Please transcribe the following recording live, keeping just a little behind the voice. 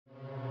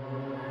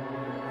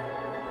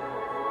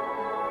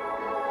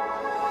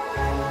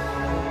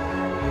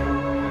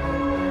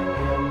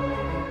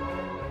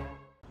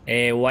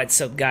Hey, what's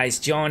up guys,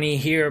 Johnny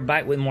here,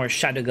 back with more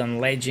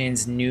Shadowgun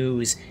Legends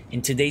news.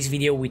 In today's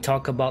video we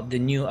talk about the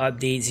new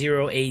update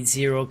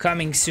 080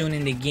 coming soon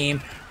in the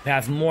game. We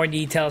have more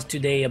details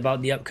today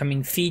about the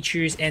upcoming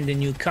features and the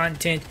new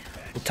content.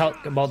 We'll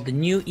talk about the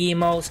new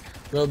emotes,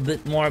 a little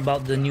bit more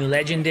about the new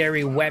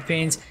legendary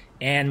weapons,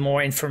 and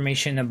more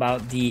information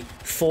about the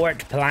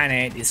fourth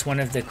planet. It's one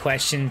of the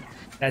questions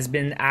that's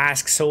been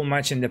asked so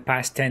much in the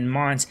past 10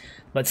 months.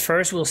 But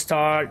first we'll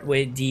start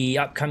with the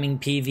upcoming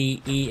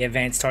PvE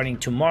event starting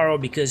tomorrow,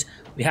 because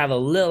we have a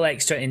little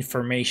extra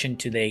information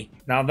today.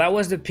 Now that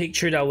was the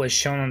picture that was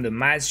shown on the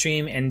match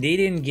stream, and they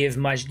didn't give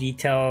much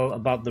detail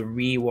about the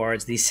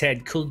rewards. They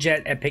said Cool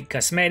Jet Epic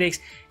Cosmetics.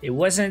 It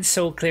wasn't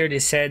so clear. They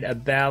said a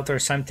belt or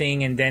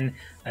something, and then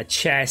a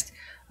chest,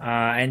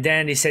 and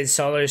then they said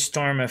Solar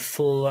Storm, a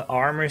full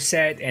armor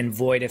set, and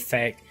Void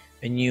Effect,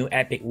 a new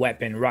epic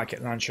weapon,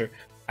 rocket launcher.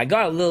 I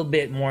got a little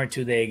bit more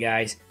today,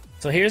 guys.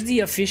 So here's the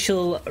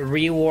official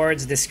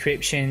rewards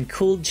description: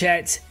 Cool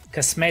Jet's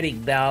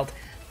cosmetic belt.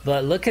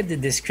 But look at the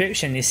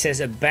description. It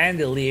says a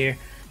bandolier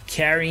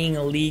carrying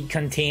lead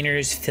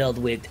containers filled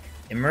with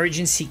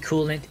emergency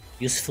coolant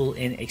useful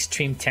in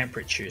extreme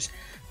temperatures.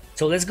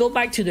 So let's go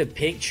back to the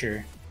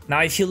picture.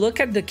 Now if you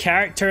look at the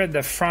character at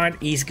the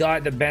front, he's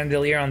got the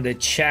bandolier on the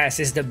chest.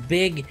 It's the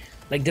big,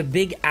 like the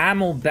big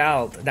ammo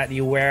belt that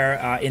you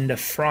wear in the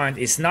front.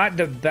 It's not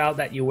the belt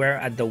that you wear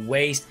at the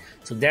waist.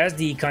 So there's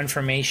the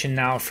confirmation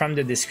now from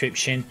the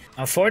description.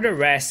 For the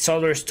rest,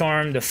 Solar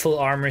Storm, the full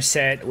armor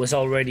set was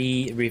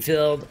already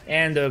revealed,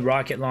 and the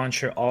rocket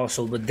launcher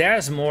also. But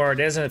there's more.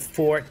 There's a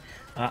fourth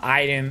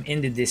item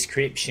in the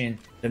description.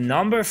 The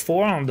number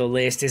 4 on the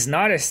list is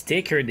not a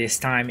sticker this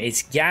time.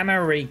 It's Gamma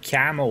Ray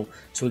Camo.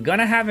 So we're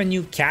gonna have a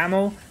new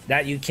camo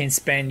that you can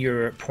spend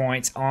your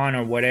points on,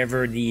 or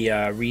whatever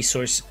the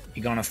resource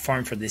you're gonna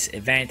farm for this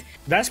event.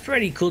 That's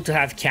pretty cool to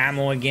have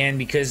camo again,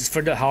 because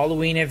for the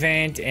Halloween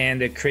event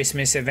and the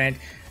Christmas event,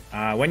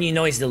 when you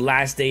know it's the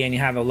last day and you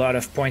have a lot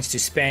of points to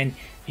spend,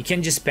 you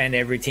can just spend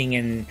everything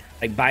and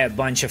like buy a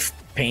bunch of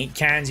paint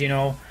cans, you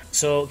know.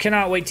 So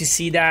cannot wait to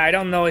see that. I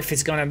don't know if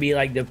it's gonna be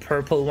like the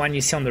purple one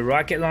you see on the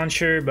rocket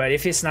launcher, but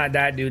if it's not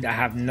that, dude, I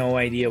have no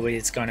idea what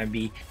it's gonna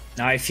be.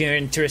 Now if you're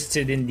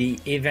interested in the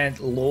event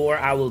lore,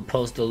 I will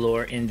post the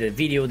lore in the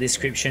video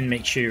description.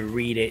 Make sure you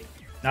read it.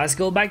 Now let's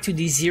go back to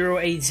the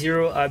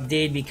 080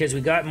 update, because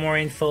we got more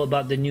info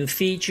about the new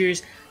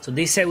features. So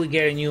they said we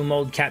get a new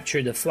mode,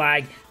 Capture the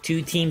Flag.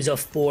 2 teams of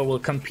 4 will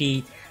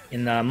compete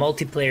in the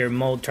multiplayer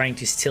mode, trying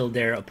to steal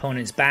their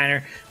opponent's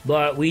banner.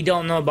 But we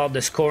don't know about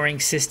the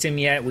scoring system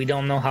yet. We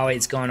don't know how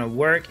it's gonna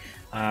work.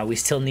 We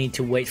still need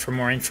to wait for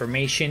more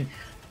information.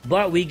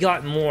 But we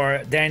got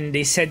more. Then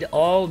they said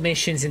all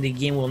missions in the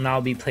game will now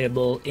be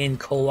playable in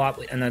co-op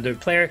with another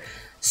player.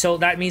 So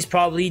that means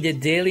probably the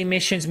daily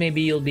missions,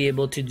 maybe you'll be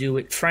able to do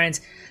with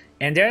friends.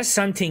 And there's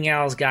something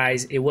else,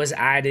 guys. It was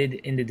added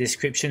in the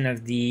description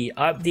of the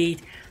update.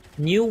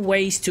 New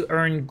ways to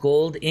earn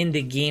gold in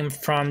the game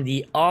from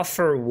the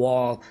offer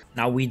wall.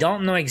 Now we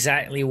don't know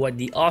exactly what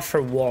the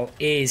offer wall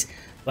is,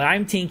 but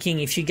I'm thinking,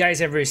 if you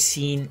guys ever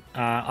seen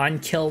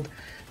Unkilled,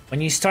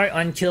 when you start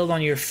Unkilled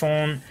on your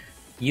phone,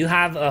 you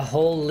have a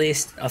whole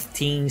list of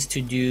things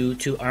to do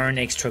to earn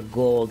extra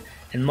gold.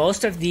 And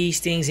most of these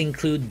things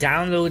include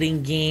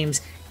downloading games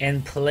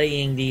and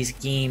playing these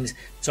games.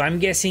 So I'm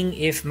guessing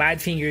if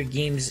Madfinger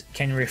Games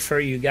can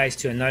refer you guys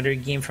to another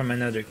game from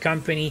another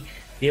company,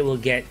 they will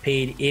get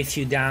paid if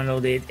you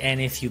download it and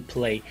if you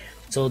play.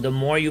 So the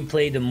more you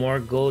play, the more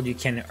gold you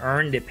can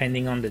earn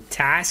depending on the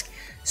task.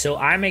 So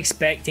I'm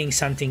expecting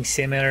something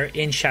similar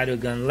in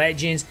Shadowgun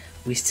Legends.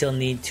 We still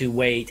need to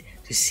wait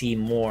to see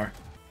more.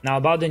 Now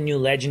about the new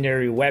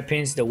legendary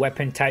weapons, the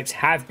weapon types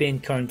have been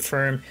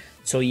confirmed.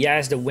 So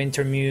yes, the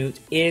Winter Mute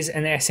is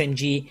an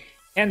SMG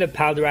and the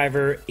Pile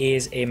Driver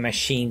is a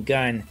machine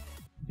gun.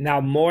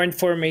 Now more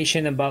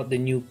information about the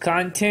new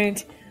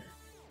content.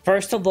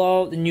 First of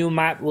all, the new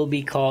map will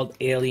be called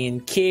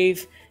Alien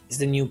Cave. It's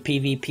the new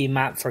PvP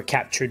map for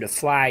Capture the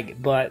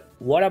Flag. But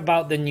what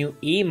about the new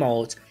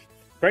emotes?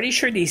 Pretty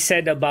sure they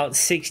said about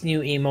 6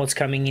 new emotes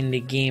coming in the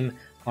game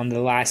on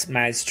the last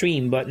match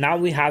stream. But now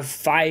we have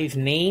 5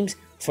 names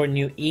for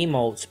new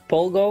emotes: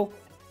 Pogo,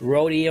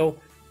 Rodeo,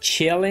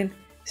 Chillin',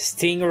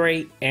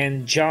 Stingray,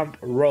 and Jump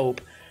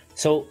Rope.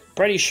 So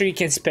pretty sure you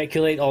can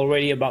speculate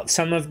already about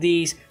some of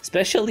these,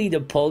 especially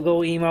the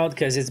Pogo emote,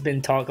 because it's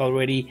been talked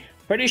already.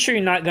 Pretty sure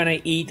you're not gonna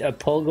eat a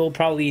pogo.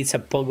 Probably it's a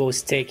pogo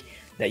stick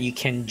that you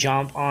can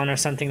jump on or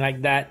something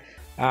like that.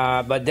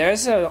 But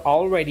there's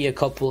already a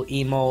couple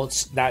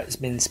emotes that's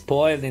been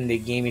spoiled in the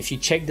game. If you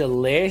check the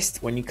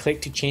list, when you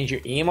click to change your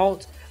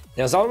emote,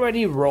 there's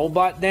already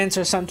robot dance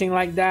or something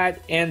like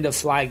that, and the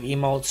flag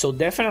emote. So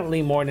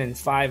definitely more than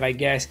 5, I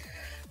guess.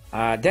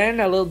 Then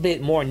a little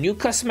bit more new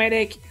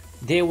cosmetic.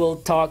 They will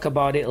talk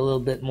about it a little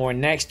bit more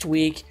next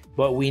week,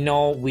 but we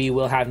know we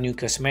will have new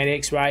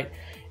cosmetics, right?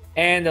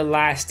 And the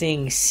last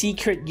thing,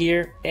 secret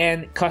gear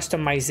and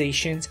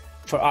customizations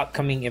for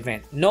upcoming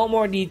event. No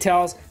more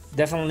details.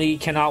 Definitely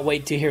cannot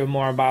wait to hear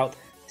more about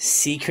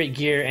secret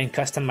gear and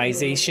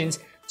customizations.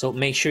 So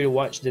make sure to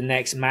watch the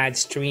next mad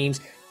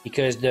streams,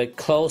 because the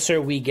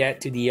closer we get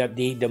to the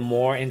update, the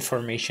more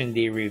information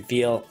they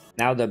reveal.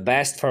 Now the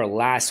best for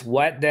last,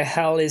 what the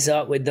hell is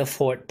up with the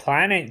fourth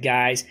planet,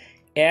 guys?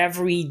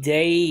 Every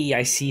day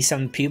I see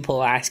some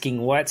people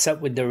asking what's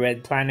up with the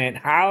red planet,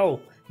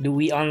 how do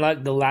we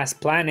unlock the last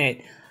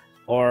planet,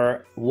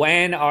 or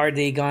when are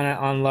they gonna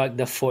unlock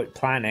the fourth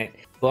planet?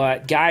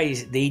 But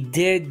guys, they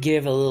did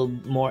give a little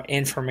more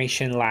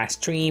information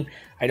last stream.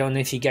 I don't know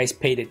if you guys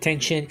paid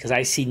attention, because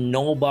I see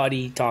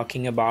nobody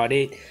talking about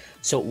it.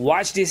 So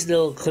watch this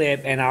little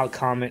clip and I'll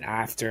comment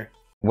after.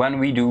 When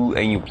we do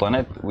a new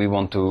planet, we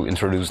want to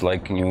introduce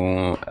like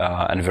new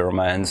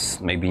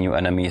environments, maybe new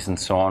enemies and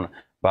so on.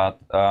 But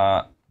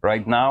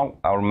right now,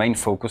 our main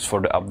focus for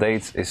the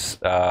updates is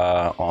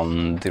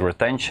on the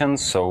retention.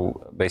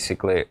 So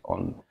basically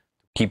on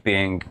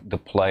keeping the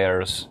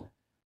players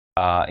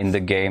in the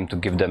game, to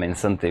give them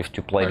incentive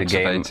to play the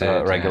game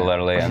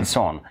regularly, and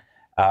so on.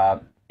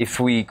 If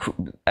we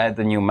could add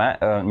a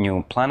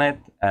new planet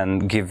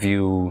and give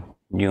you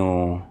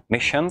new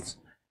missions,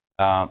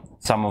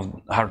 some of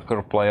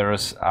hardcore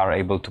players are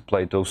able to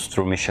play those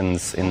 2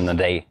 missions in a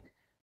day,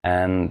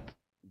 and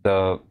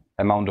the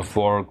amount of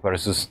work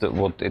versus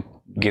what it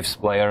gives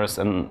players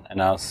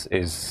and us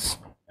is,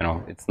 you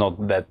know, it's not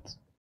that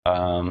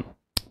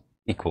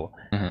equal.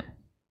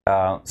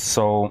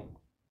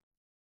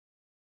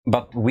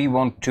 But we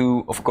want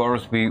to, of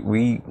course,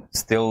 we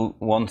still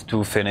want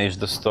to finish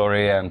the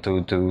story and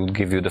to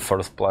give you the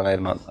first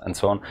planet and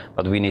so on,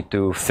 but we need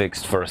to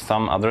fix first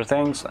some other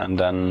things and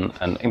then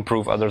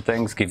improve other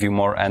things, give you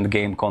more end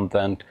game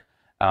content,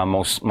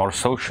 more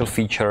social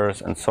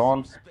features and so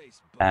on,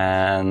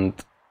 and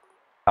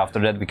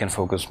after that we can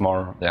focus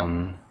more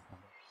on...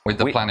 With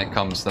the planet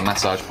comes the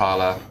massage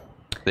parlor.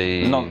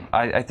 No,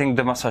 I think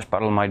the massage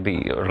parlor might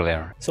be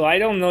earlier. So I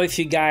don't know if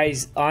you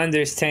guys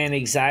understand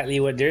exactly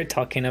what they're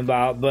talking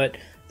about, but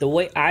the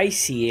way I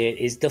see it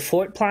is the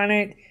fourth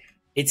planet,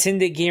 it's in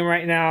the game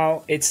right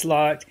now, it's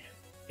locked,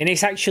 and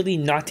it's actually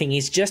nothing.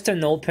 It's just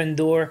an open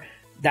door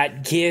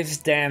that gives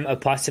them a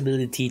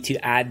possibility to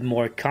add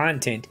more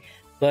content.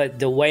 But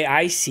the way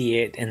I see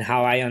it and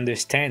how I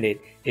understand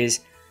it is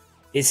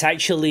it's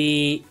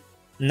actually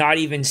not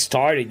even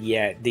started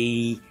yet.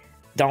 They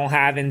don't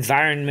have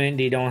environment,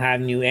 they don't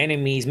have new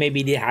enemies,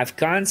 maybe they have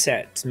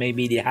concepts,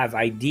 maybe they have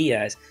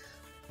ideas,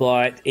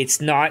 but it's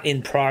not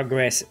in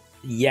progress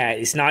yet.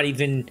 It's not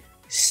even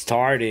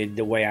started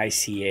the way I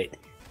see it.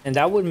 And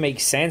that would make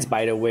sense,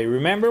 by the way.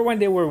 Remember when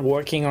they were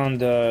working on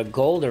the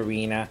gold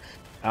arena,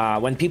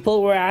 when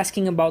people were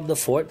asking about the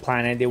fourth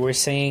planet, they were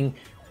saying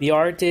the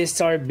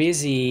artists are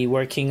busy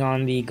working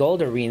on the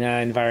gold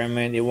arena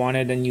environment. They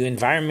wanted a new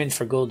environment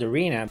for gold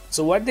arena.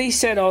 So what they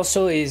said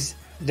also is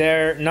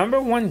their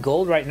 #1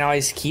 goal right now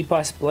is keep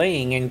us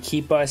playing and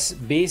keep us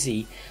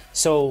busy.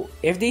 So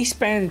if they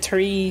spend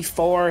 3,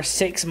 4,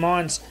 6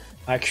 months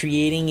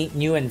creating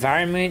new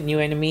environment, new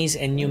enemies,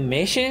 and new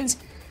missions,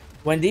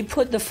 when they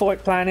put the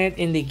fourth planet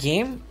in the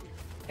game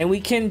and we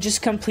can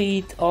just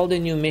complete all the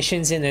new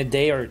missions in a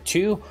day or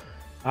two,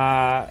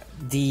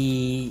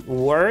 the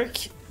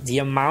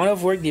amount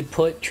of work they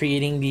put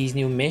creating these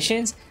new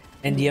missions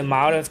and the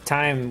amount of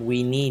time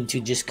we need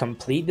to just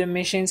complete the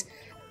missions,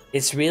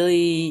 it's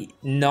really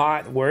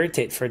not worth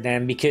it for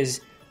them,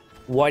 because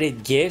what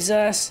it gives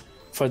us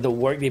for the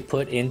work they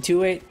put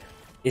into it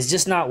is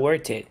just not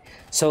worth it.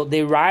 So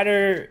they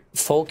rather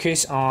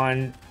focus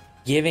on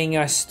giving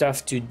us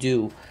stuff to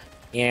do,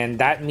 and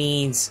that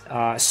means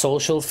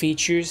social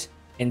features,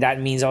 and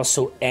that means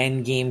also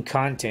end game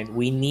content.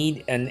 We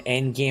need an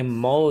end game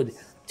mode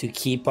to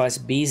keep us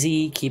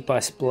busy, keep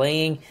us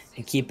playing,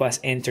 and keep us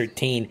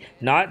entertained.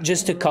 Not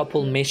just a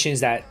couple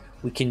missions that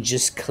we can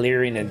just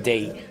clear in a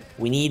day.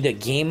 We need a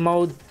game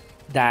mode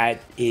that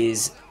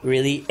is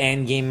really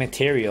end game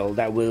material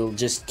that will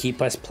just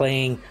keep us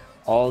playing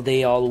all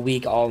day, all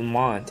week, all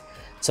month.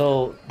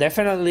 So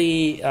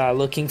definitely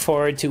looking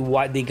forward to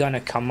what they're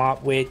gonna come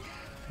up with.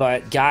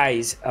 But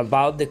guys,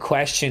 about the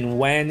question,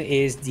 when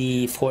is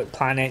the fourth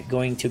planet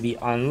going to be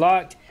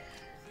unlocked?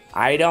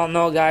 I don't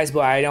know, guys,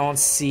 but I don't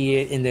see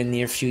it in the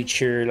near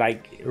future.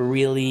 Like,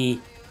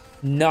 really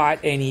not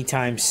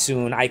anytime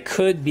soon. I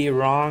could be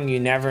wrong,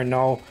 you never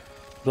know,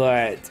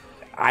 but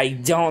I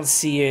don't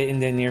see it in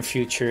the near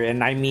future,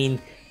 and I mean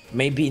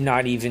maybe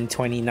not even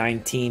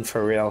 2019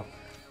 for real.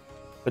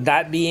 But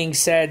that being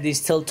said, they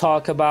still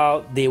talk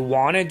about they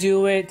want to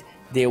do it,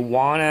 they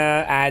want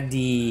to add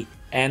the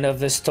end of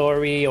the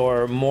story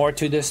or more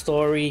to the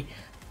story,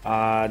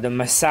 the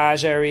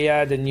massage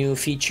area, the new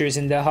features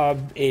in the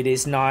hub. It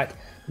is not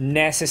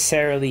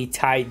necessarily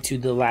tied to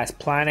the last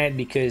planet,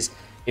 because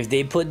if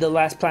they put the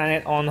last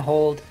planet on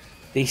hold,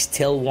 they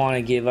still want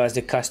to give us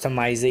the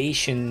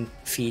customization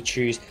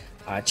features.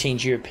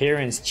 Change your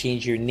appearance,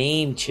 change your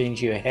name,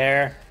 change your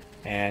hair,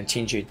 and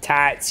change your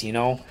tats, you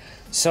know.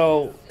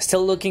 So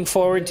still looking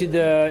forward to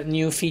the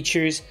new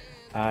features.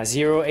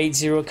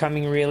 080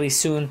 coming really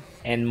soon,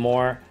 and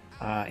more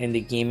in the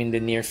game in the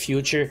near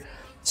future.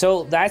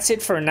 So that's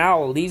it for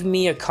now. Leave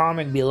me a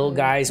comment below,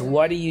 guys.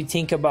 What do you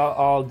think about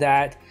all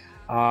that?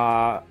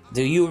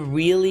 Do you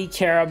really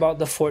care about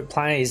the fourth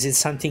planet? Is it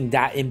something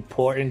that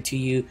important to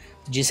you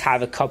to just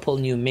have a couple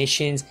new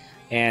missions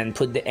and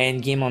put the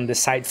end game on the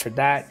side for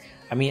that?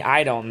 I mean,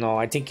 I don't know.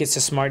 I think it's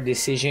a smart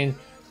decision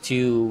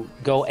to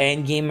go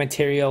end game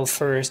material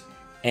first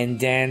and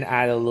then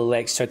add a little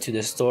extra to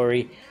the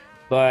story.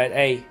 But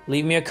hey,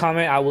 leave me a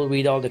comment. I will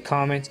read all the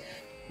comments.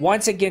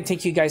 Once again,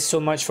 thank you guys so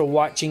much for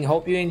watching.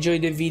 Hope you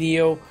enjoyed the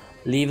video.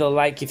 Leave a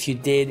like if you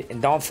did,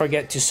 and don't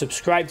forget to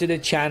subscribe to the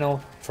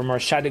channel for more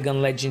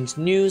Shadowgun Legends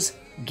news,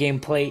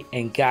 gameplay,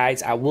 and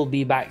guides. I will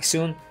be back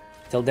soon.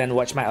 Till then,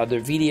 watch my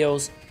other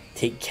videos.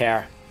 Take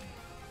care.